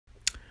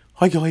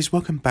Hi guys,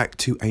 welcome back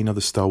to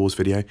another Star Wars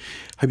video.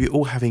 Hope you're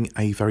all having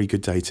a very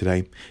good day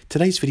today.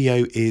 Today's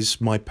video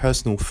is my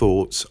personal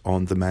thoughts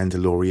on The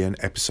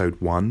Mandalorian Episode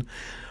 1.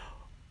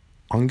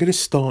 I'm going to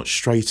start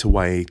straight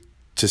away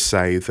to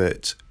say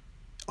that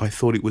I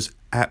thought it was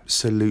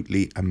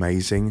absolutely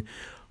amazing.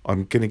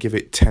 I'm going to give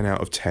it 10 out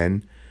of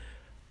 10.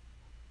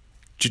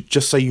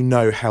 Just so you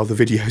know how the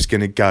video is going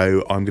to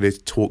go, I'm going to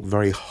talk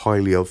very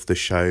highly of the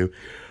show.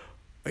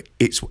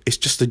 It's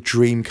just a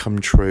dream come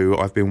true.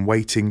 I've been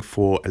waiting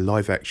for a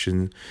live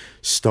action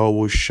Star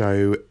Wars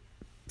show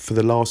for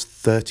the last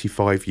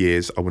 35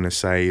 years, I want to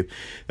say.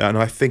 And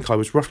I think I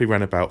was roughly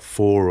around about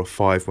 4 or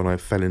 5 when I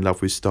fell in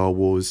love with Star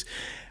Wars.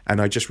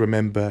 And I just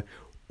remember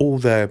all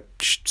the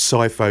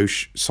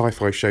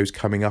sci-fi shows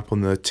coming up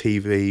on the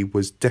TV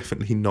was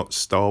definitely not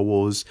Star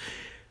Wars.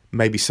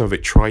 Maybe some of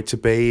it tried to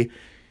be.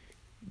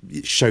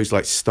 Shows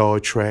like Star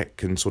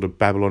Trek and sort of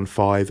Babylon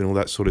 5 and all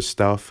that sort of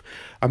stuff.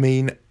 I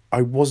mean,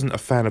 I wasn't a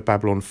fan of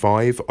Babylon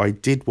 5. I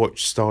did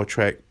watch Star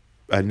Trek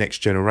Next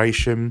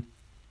Generation,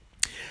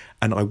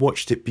 and I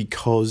watched it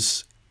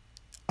because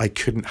I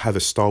couldn't have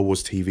a Star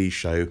Wars TV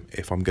show,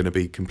 if I'm going to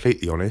be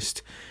completely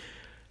honest.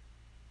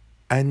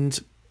 And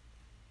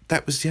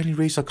that was the only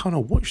reason I kind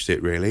of watched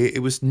it, really. It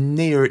was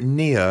near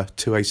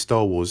to a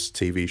Star Wars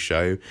TV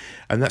show,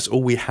 and that's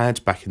all we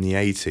had back in the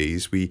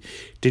 80s. We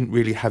didn't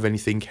really have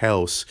anything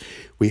else.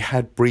 We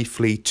had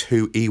briefly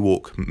 2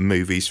 Ewok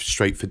movies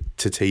straight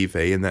to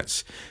TV, and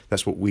that's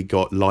what we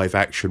got live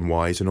action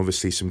wise, and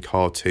obviously some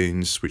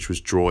cartoons, which was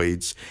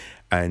droids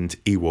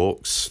and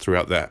Ewoks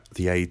throughout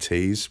the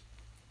 80s.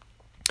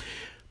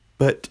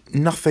 But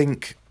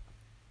nothing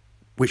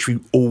which we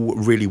all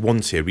really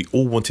wanted. We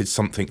all wanted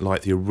something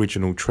like the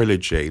original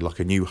trilogy,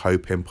 like A New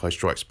Hope, Empire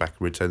Strikes Back,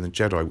 Return of the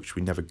Jedi, which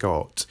we never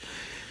got.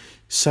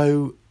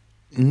 So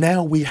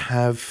now we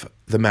have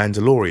The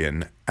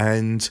Mandalorian,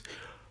 and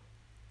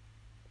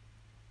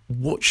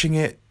watching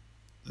it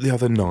the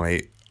other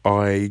night,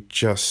 I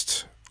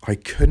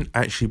couldn't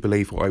actually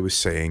believe what I was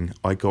seeing.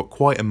 I got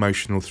quite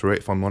emotional through it,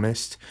 if I'm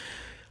honest.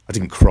 I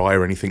didn't cry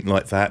or anything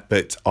like that,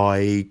 but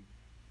I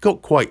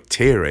got quite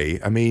teary.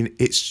 I mean,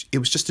 it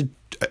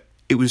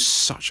was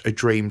such a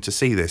dream to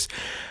see this,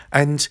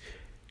 and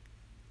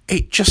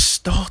it just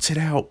started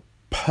out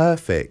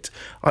perfect.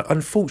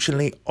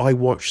 Unfortunately, I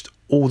watched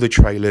all the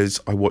trailers,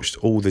 I watched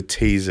all the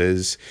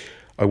teasers,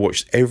 I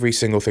watched every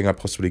single thing I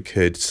possibly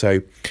could.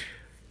 So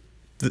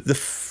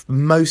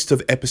most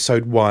of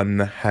episode 1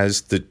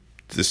 has a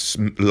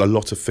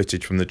lot of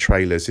footage from the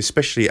trailers,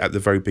 especially at the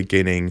very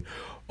beginning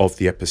of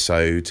the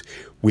episode.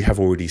 We have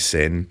already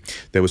seen.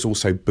 There was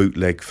also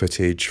bootleg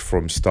footage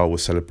from Star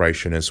Wars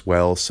Celebration as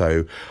well,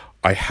 so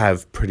I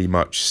have pretty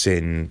much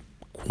seen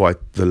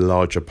quite the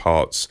larger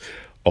parts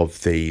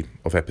of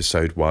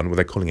episode 1. Well,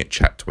 they're calling it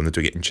chapter when they're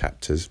doing it in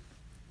chapters.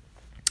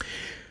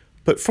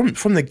 But from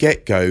the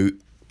get-go,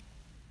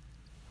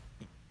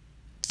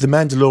 the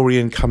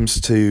Mandalorian comes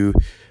to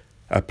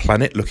a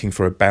planet looking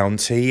for a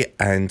bounty,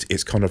 and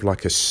it's kind of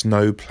like a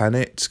snow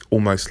planet,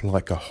 almost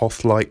like a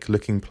Hoth-like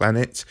looking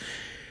planet.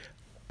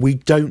 We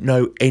don't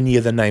know any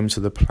of the names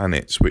of the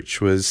planets,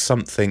 which was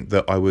something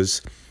that I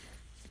was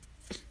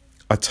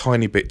a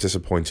tiny bit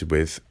disappointed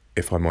with,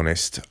 if I'm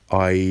honest.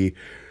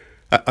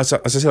 As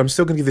I said, I'm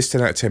still going to give this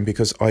 10 out of 10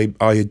 because I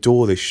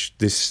adore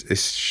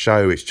this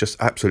show. It's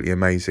just absolutely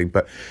amazing.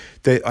 But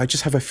I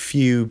just have a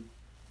few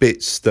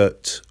bits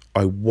that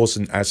I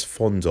wasn't as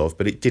fond of,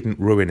 but it didn't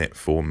ruin it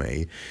for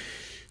me.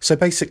 So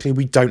basically,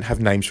 we don't have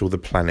names for all the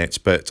planets,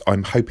 but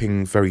I'm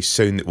hoping very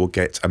soon that we'll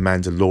get a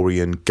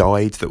Mandalorian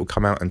guide that will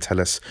come out and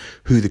tell us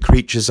who the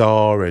creatures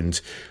are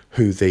and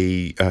who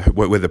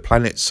where the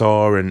planets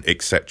are and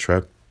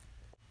etc.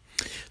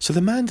 So the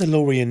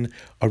Mandalorian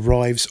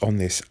arrives on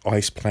this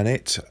ice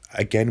planet.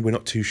 Again, we're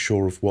not too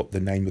sure of what the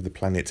name of the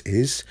planet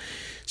is.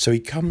 So he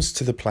comes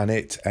to the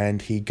planet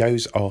and he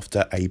goes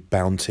after a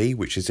bounty,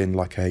 which is in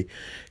like a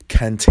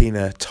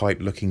cantina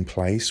type looking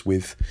place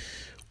with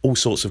all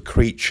sorts of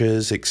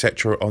creatures,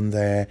 etc. on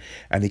there.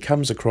 And he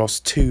comes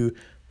across 2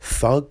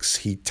 thugs.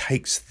 He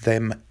takes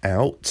them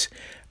out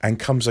and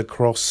comes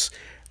across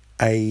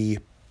a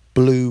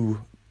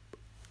blue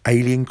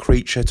alien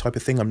creature type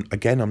of thing. I'm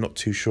not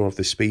too sure of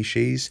the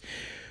species,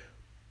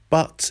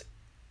 but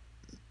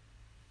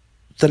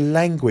the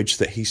language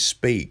that he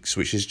speaks,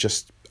 which is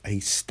just a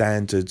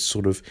standard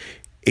sort of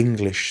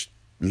English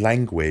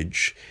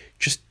language,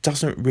 just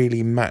doesn't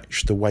really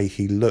match the way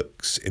he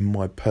looks, in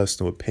my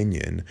personal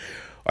opinion.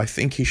 I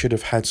think he should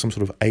have had some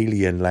sort of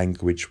alien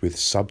language with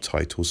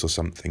subtitles or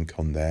something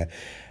on there,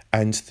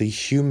 and the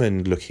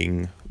human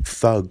looking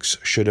thugs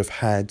should have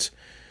had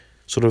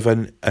sort of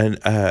an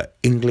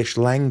English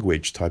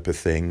language type of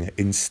thing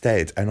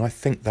instead, and I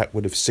think that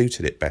would have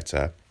suited it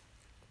better.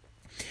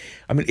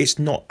 I mean, it's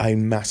not a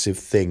massive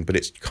thing, but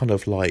it's kind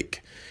of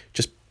like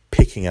just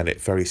picking at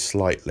it very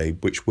slightly,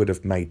 which would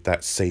have made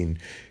that scene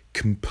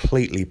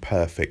completely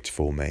perfect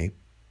for me.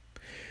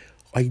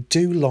 I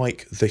do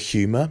like the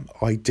humour.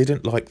 I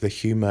didn't like the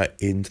humour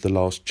in The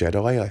Last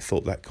Jedi. I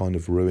thought that kind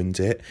of ruined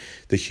it.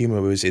 The humour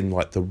was in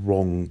like the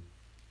wrong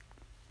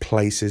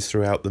places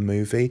throughout the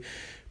movie.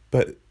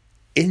 But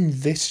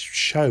in this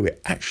show,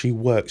 it actually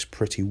works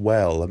pretty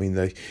well. I mean,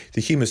 the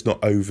humour's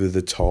not over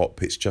the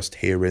top. It's just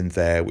here and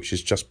there, which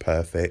is just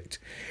perfect.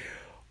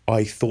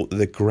 I thought that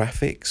the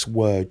graphics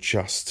were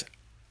just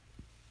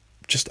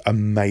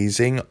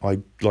amazing. I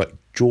like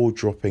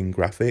jaw-dropping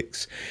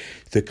graphics.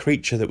 The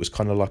creature that was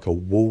kind of like a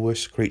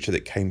walrus creature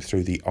that came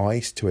through the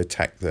ice to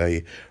attack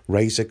the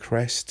Razor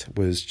Crest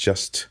was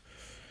just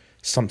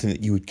something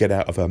that you would get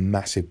out of a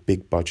massive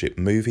big budget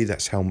movie.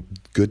 That's how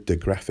good the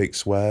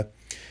graphics were.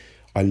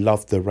 I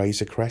love the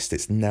Razor Crest.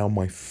 It's now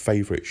my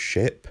favourite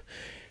ship.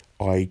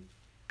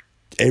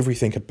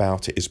 Everything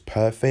about it is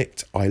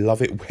perfect. I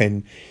love it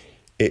when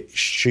it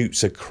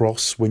shoots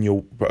across when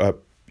you're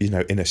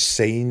in a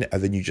scene,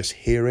 and then you just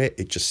hear it.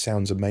 It just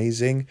sounds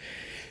amazing.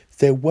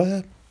 There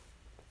were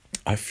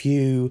a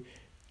few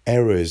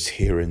errors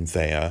here and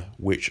there,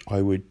 which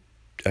I would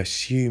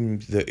assume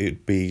that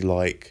it'd be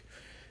like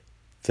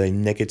the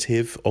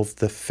negative of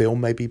the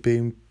film maybe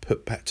being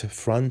put back to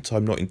front.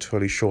 I'm not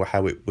entirely sure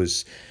how it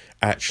was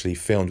actually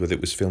filmed, whether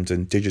it was filmed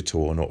in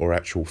digital or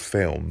actual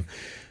film.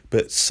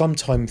 But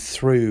sometime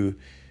through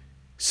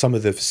some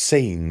of the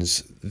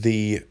scenes,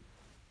 the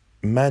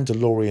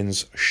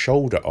Mandalorian's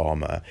shoulder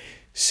armor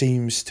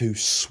seems to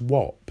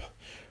swap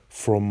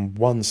from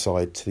one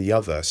side to the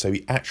other. So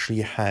he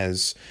actually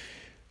has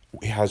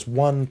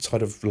one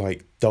sort of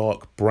like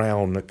dark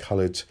brown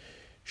coloured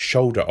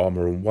shoulder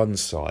armor on one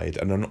side,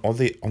 and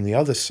on the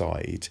other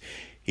side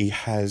he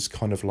has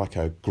kind of like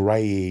a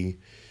grey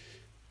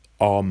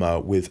armor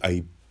with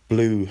a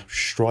blue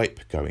stripe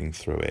going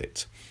through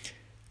it.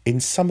 In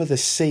some of the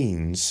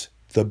scenes,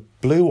 the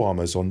blue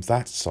armour's on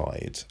that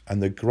side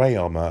and the grey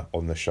armour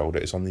on the shoulder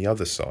is on the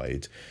other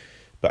side.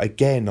 But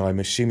again, I'm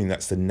assuming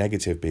that's the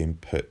negative being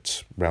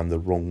put round the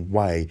wrong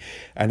way.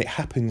 And it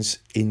happens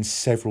in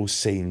several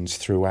scenes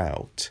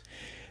throughout.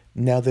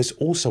 Now, there's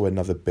also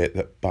another bit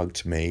that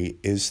bugged me,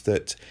 is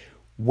that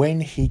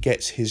when he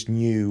gets his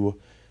new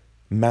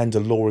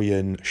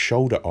Mandalorian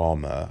shoulder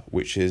armour,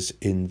 which is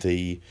in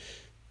the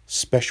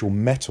special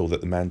metal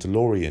that the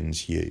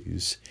Mandalorians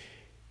use,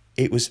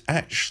 he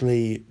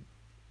actually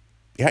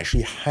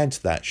had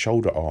that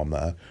shoulder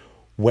armour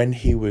when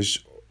he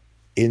was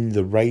in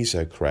the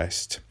Razor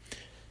Crest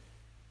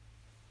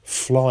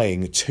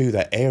flying to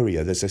that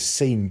area. There's a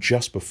scene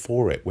just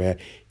before it where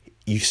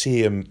you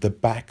see the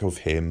back of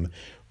him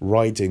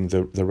riding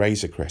the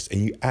Razor Crest,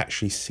 and you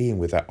actually see him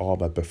with that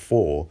armour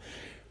before,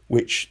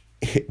 which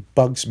it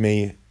bugs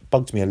me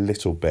a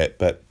little bit,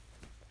 but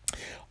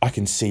I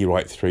can see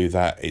right through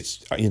that.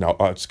 It's, I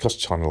was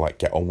just trying to like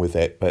get on with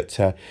it, but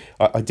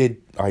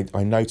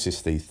I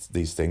noticed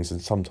these things,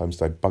 and sometimes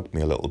they bug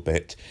me a little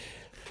bit.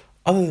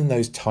 Other than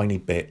those tiny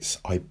bits,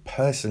 I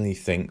personally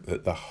think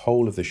that the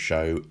whole of the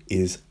show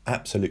is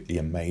absolutely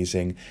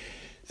amazing.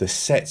 The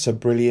sets are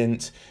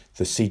brilliant,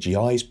 the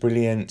CGI is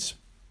brilliant,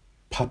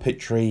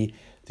 puppetry,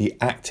 the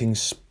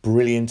acting's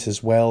brilliant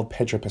as well.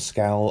 Pedro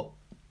Pascal,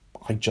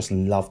 I just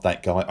love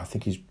that guy. I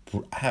think he's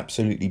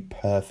absolutely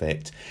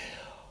perfect.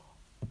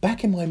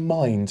 Back in my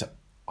mind,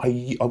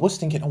 I was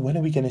thinking, when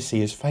are we going to see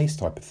his face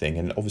type of thing?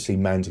 And obviously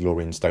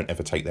Mandalorians don't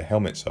ever take their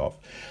helmets off.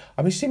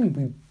 I'm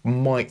assuming we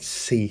might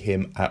see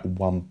him at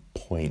one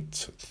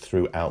point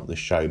throughout the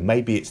show.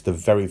 Maybe it's the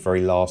very, very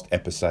last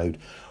episode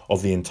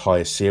of the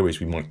entire series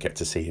we might get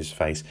to see his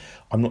face.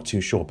 I'm not too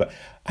sure. But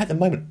at the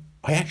moment,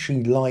 I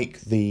actually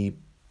like the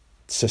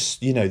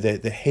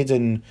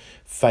hidden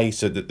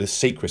face, the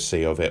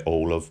secrecy of it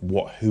all, of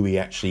who he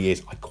actually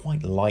is. I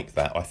quite like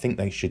that. I think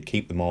they should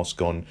keep the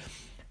mask on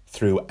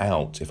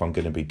throughout, if I'm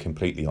going to be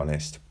completely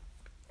honest.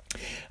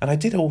 And I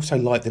did also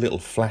like the little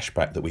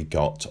flashback that we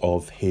got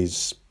of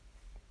his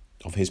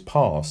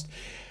past.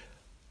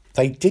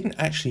 They didn't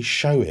actually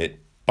show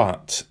it,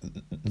 but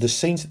the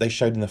scenes that they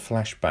showed in the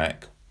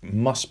flashback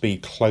must be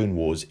Clone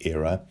Wars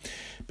era,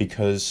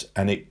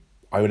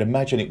 I would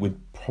imagine it would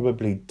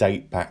probably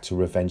date back to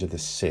Revenge of the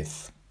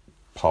Sith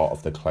part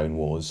of the Clone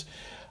Wars,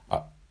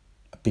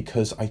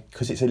 because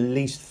it's at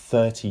least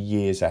 30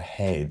 years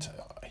ahead.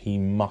 He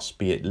must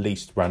be at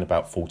least around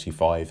about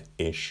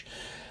 45-ish,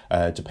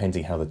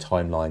 depending how the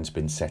timeline's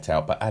been set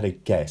out. But at a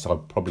guess,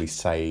 I'd probably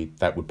say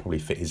that would probably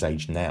fit his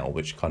age now,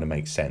 which kind of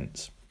makes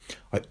sense.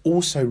 I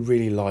also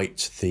really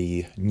liked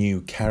the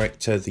new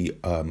character, the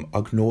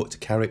Ugnaught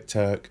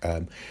character.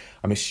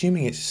 I'm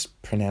assuming it's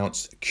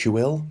pronounced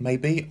Quill,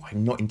 maybe.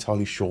 I'm not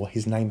entirely sure.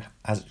 His name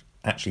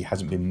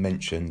hasn't been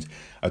mentioned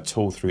at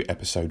all through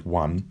episode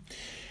 1.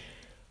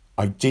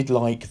 I did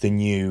like the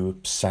new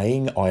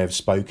saying, "I have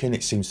spoken."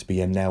 It seems to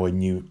be now a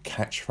new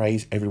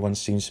catchphrase everyone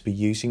seems to be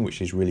using,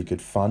 which is really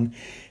good fun.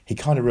 He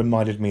kind of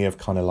reminded me of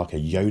kind of like a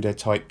Yoda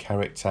type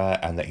character,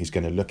 and that he's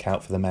going to look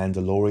out for the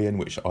Mandalorian,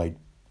 which I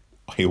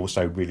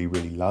also really,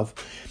 really love.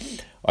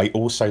 I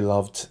also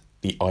loved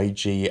the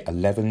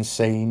IG-11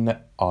 scene.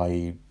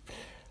 A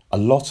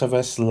lot of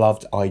us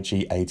loved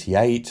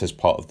IG-88 as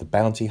part of the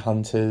bounty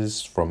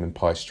hunters from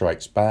Empire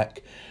Strikes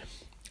Back.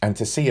 And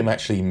to see him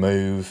actually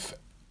move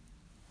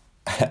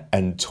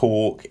and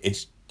talk,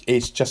 it's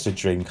it's just a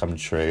dream come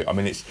true. I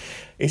mean,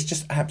 it's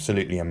just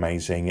absolutely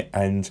amazing.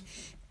 And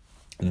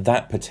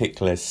that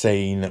particular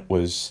scene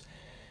was,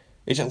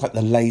 it's just like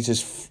the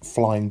lasers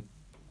flying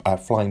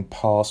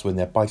past when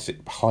they're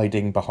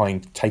hiding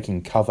behind,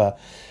 taking cover,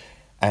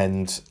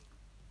 and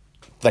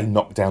they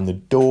knock down the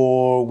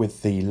door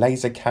with the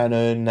laser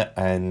cannon,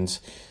 and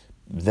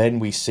then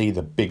we see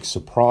the big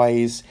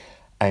surprise.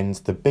 And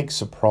the big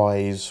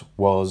surprise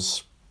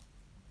was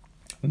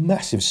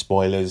massive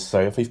spoilers.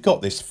 So if you've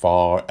got this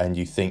far and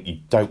you think you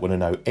don't want to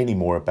know any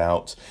more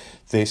about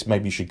this,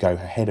 maybe you should go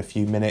ahead a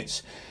few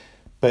minutes.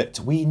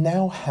 But we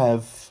now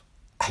have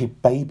a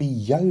baby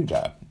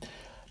Yoda.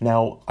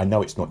 Now, I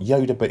know it's not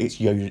Yoda, but it's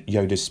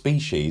Yoda's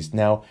species.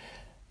 Now,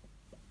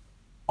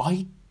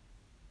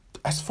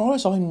 as far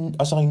as I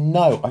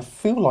know, I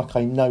feel like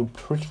I know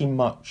pretty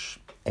much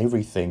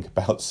everything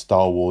about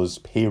Star Wars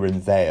here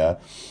and there.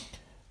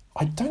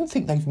 I don't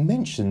think they've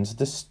mentioned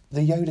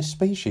the Yoda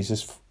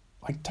species.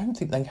 I don't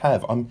think they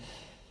have. I'm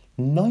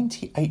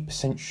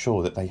 98%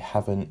 sure that they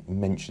haven't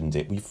mentioned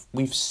it.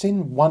 We've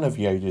seen one of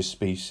Yoda's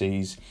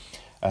species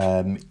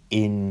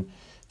in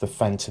The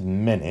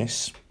Phantom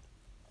Menace,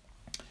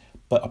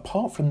 but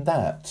apart from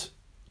that,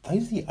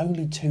 those are the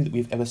only two that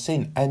we've ever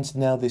seen. And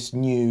now this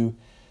new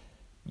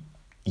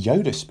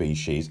Yoda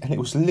species, and it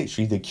was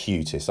literally the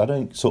cutest. I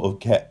don't sort of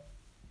get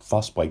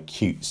fussed by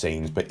cute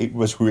scenes, but it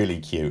was really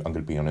cute, I'm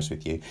going to be honest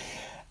with you.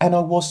 And I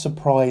was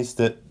surprised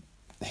that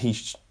he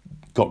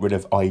got rid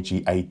of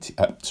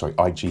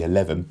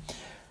IG-11.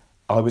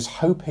 I was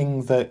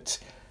hoping that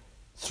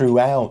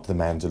throughout The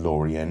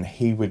Mandalorian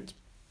he would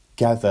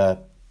gather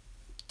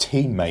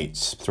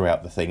teammates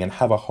throughout the thing and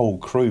have a whole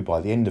crew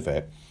by the end of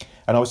it.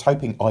 And I was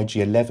hoping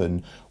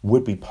IG-11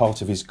 would be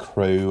part of his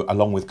crew,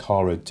 along with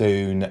Cara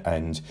Dune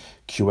and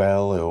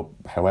QL, or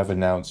however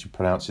now you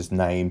pronounce his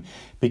name,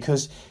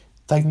 because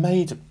they've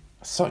made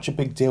such a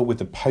big deal with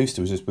the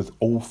posters, with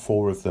all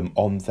four of them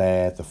on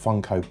there, the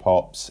Funko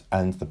Pops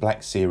and the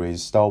Black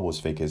Series Star Wars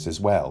figures as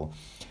well.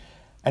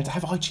 And to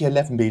have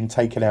IG-11 being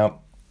taken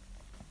out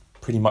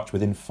pretty much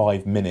within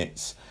 5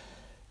 minutes,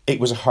 it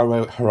was a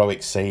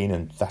heroic scene,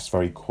 and that's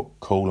very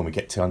cool, and we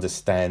get to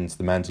understand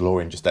the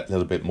Mandalorian just that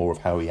little bit more of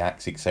how he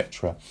acts,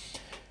 etc.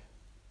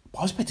 But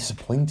I was a bit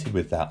disappointed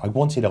with that. I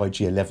wanted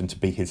IG-11 to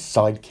be his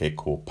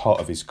sidekick or part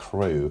of his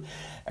crew,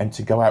 and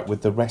to go out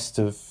with the rest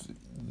of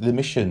the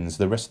missions,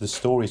 the rest of the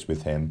stories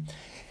with him.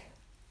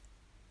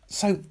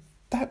 So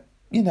that,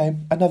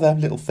 another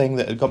little thing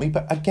that got me.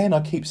 But again,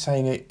 I keep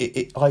saying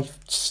it. I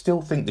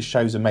still think the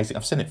show's amazing.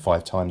 I've seen it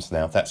 5 times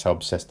now. That's how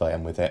obsessed I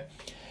am with it.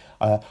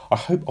 I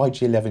hope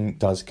IG-11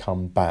 does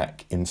come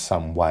back in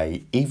some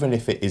way, even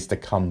if it is to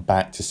come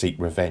back to seek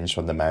revenge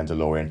from the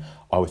Mandalorian.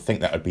 I would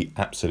think that would be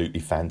absolutely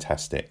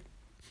fantastic.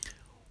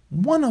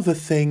 One other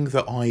thing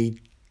that I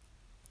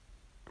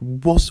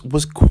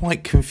was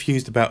quite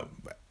confused about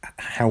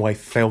how I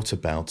felt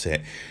about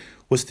it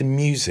was the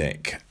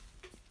music.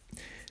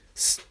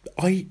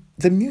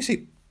 The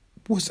music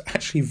was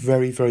actually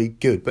very, very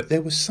good, but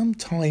there was some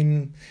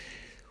time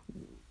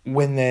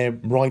when they're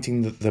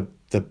riding the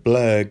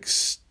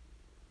blurgs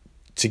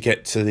to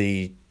get to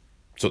the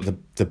sort of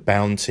the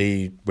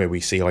bounty where we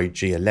see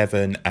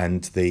IG-11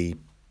 and the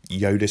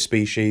Yoda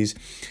species.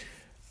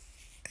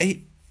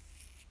 It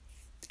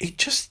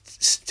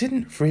just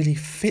didn't really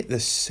fit the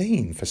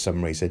scene for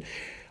some reason.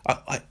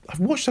 I've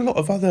watched a lot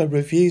of other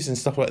reviews and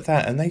stuff like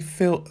that, and they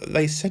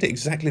said it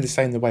exactly the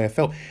same the way I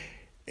felt.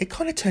 It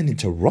kind of turned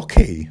into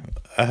Rocky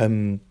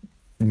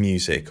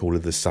music all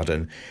of a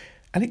sudden,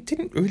 and it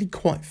didn't really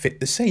quite fit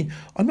the scene.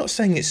 I'm not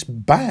saying it's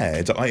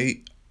bad.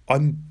 I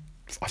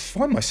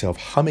find myself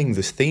humming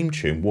this theme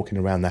tune walking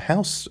around the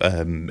house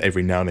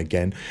every now and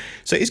again.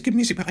 So it's good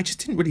music, but I just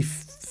didn't really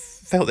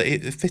felt that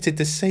it fitted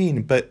the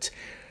scene. But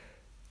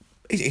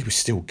it was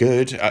still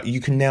good. You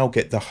can now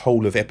get the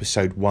whole of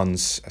episode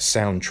 1's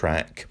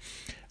soundtrack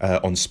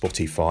on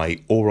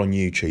Spotify or on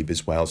YouTube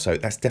as well. So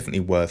that's definitely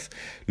worth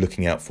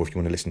looking out for if you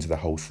want to listen to the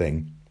whole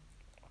thing.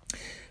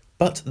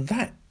 But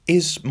that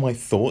is my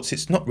thoughts.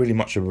 It's not really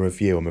much of a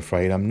review, I'm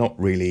afraid. I'm not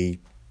really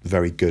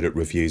very good at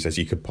reviews, as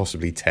you could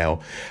possibly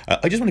tell.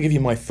 I just want to give you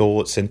my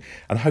thoughts, and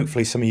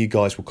hopefully some of you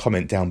guys will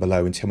comment down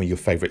below and tell me your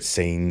favourite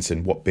scenes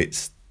and what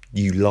bits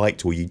you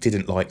liked or you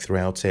didn't like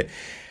throughout it.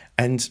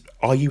 And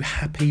are you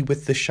happy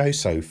with the show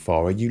so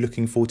far? Are you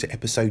looking forward to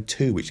episode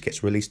 2, which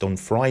gets released on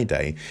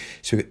Friday?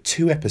 So we've got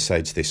 2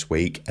 episodes this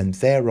week, and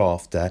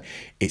thereafter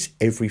it's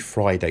every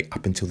Friday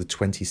up until the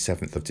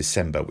 27th of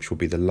December, which will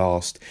be the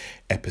last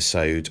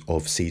episode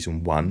of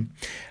season 1.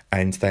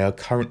 And they are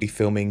currently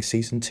filming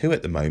season 2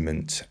 at the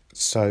moment.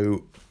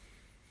 So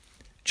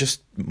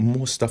just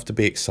more stuff to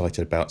be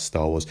excited about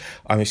Star Wars.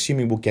 I'm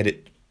assuming we'll get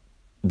it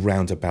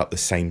round about the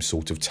same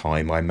sort of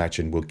time. I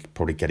imagine we'll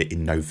probably get it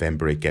in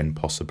November again,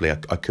 possibly.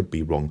 I could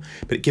be wrong,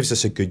 but it gives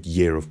us a good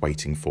year of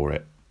waiting for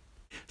it.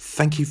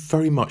 Thank you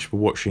very much for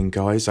watching,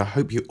 guys. I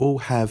hope you all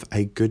have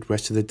a good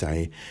rest of the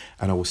day,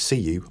 and I will see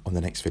you on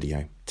the next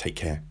video. Take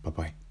care.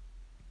 Bye-bye.